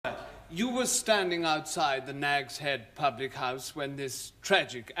you were standing outside the Nag's Head public house when this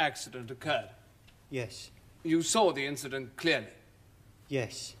tragic accident occurred? Yes. You saw the incident clearly?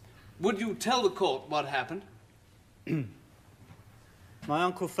 Yes. Would you tell the court what happened? My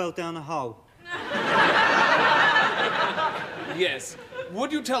uncle fell down a hole. Yes.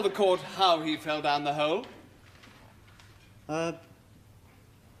 Would you tell the court how he fell down the hole? Well,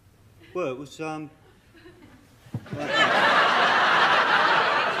 it was, like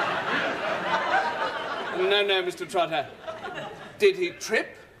No, Mr. Trotter. Did he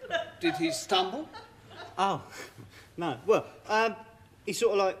trip? Did he stumble? Oh, no. Well, he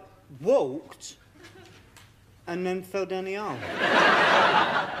sort of, like, walked and then fell down the aisle.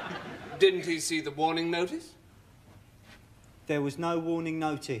 Didn't he see the warning notice? There was no warning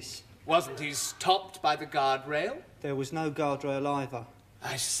notice. Wasn't he stopped by the guardrail? There was no guardrail either.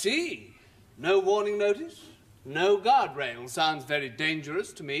 I see. No warning notice? No guardrail. Sounds very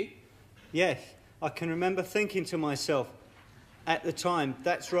dangerous to me. Yes, I can remember thinking to myself, at the time,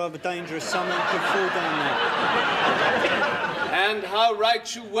 that's rather dangerous, someone could fall down there. And how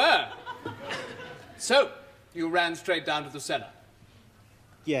right you were. So, you ran straight down to the cellar?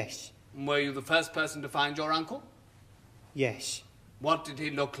 Yes. Were you the first person to find your uncle? Yes. What did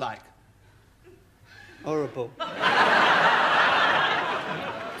he look like? Horrible.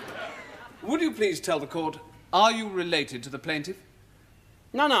 Would you please tell the court, are you related to the plaintiff?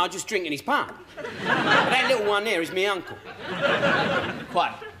 No, I just drink in his pub. That little one there is me uncle.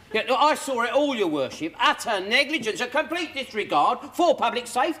 Quite. Yeah, look, I saw it all, your worship. Utter negligence, a complete disregard for public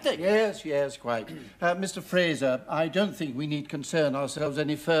safety. Yes, quite. Mr. Fraser, I don't think we need concern ourselves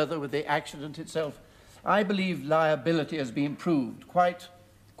any further with the accident itself. I believe liability has been proved quite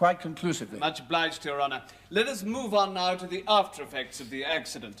conclusively. Much obliged, Your Honour. Let us move on now to the after effects of the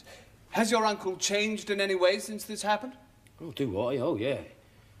accident. Has your uncle changed in any way since this happened? Oh, do I? Oh, yeah.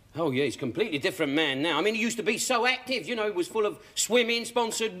 Oh, yeah, he's a completely different man now. I mean, he used to be so active, you know, he was full of swimming,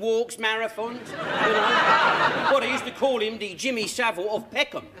 sponsored walks, marathons, you know. What, I used to call him the Jimmy Saville of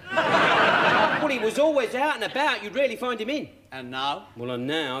Peckham. Well, he was always out and about, you'd rarely find him in. And now? Well, and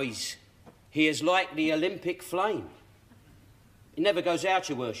now he is like the Olympic flame. He never goes out,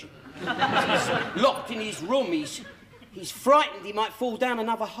 your worship. He's locked in his room, he's frightened he might fall down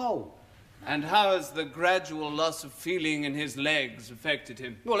another hole. And how has the gradual loss of feeling in his legs affected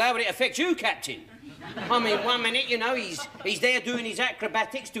him? Well, how would it affect you, Captain? I mean, 1 minute, you know, he's there doing his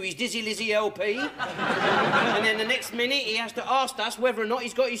acrobatics to his Dizzy Lizzy LP. And then the next minute, he has to ask us whether or not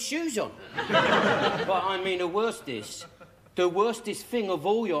he's got his shoes on. But, I mean, the worstest thing of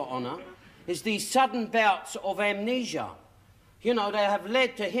all, Your Honour, is these sudden bouts of amnesia. You know, they have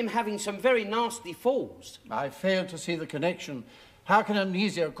led to him having some very nasty falls. I fail to see the connection. How can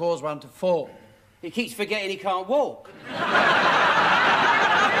amnesia cause one to fall? He keeps forgetting he can't walk. I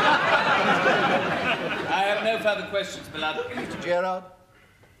have no further questions, beloved. Mr. Gerard?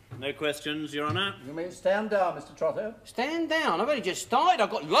 No questions, Your Honour. You may stand down, Mr. Trotter. Stand down? I've only just started. I've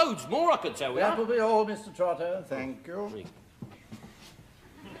got loads more I could tell you. That will be all, Mr. Trotter. Thank you.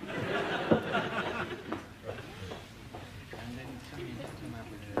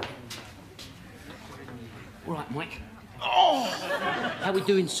 All right, Mike. Oh! How we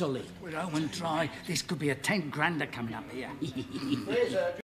doing, Solly? We're home and dry. This could be a 10 grander coming up here. Fraser,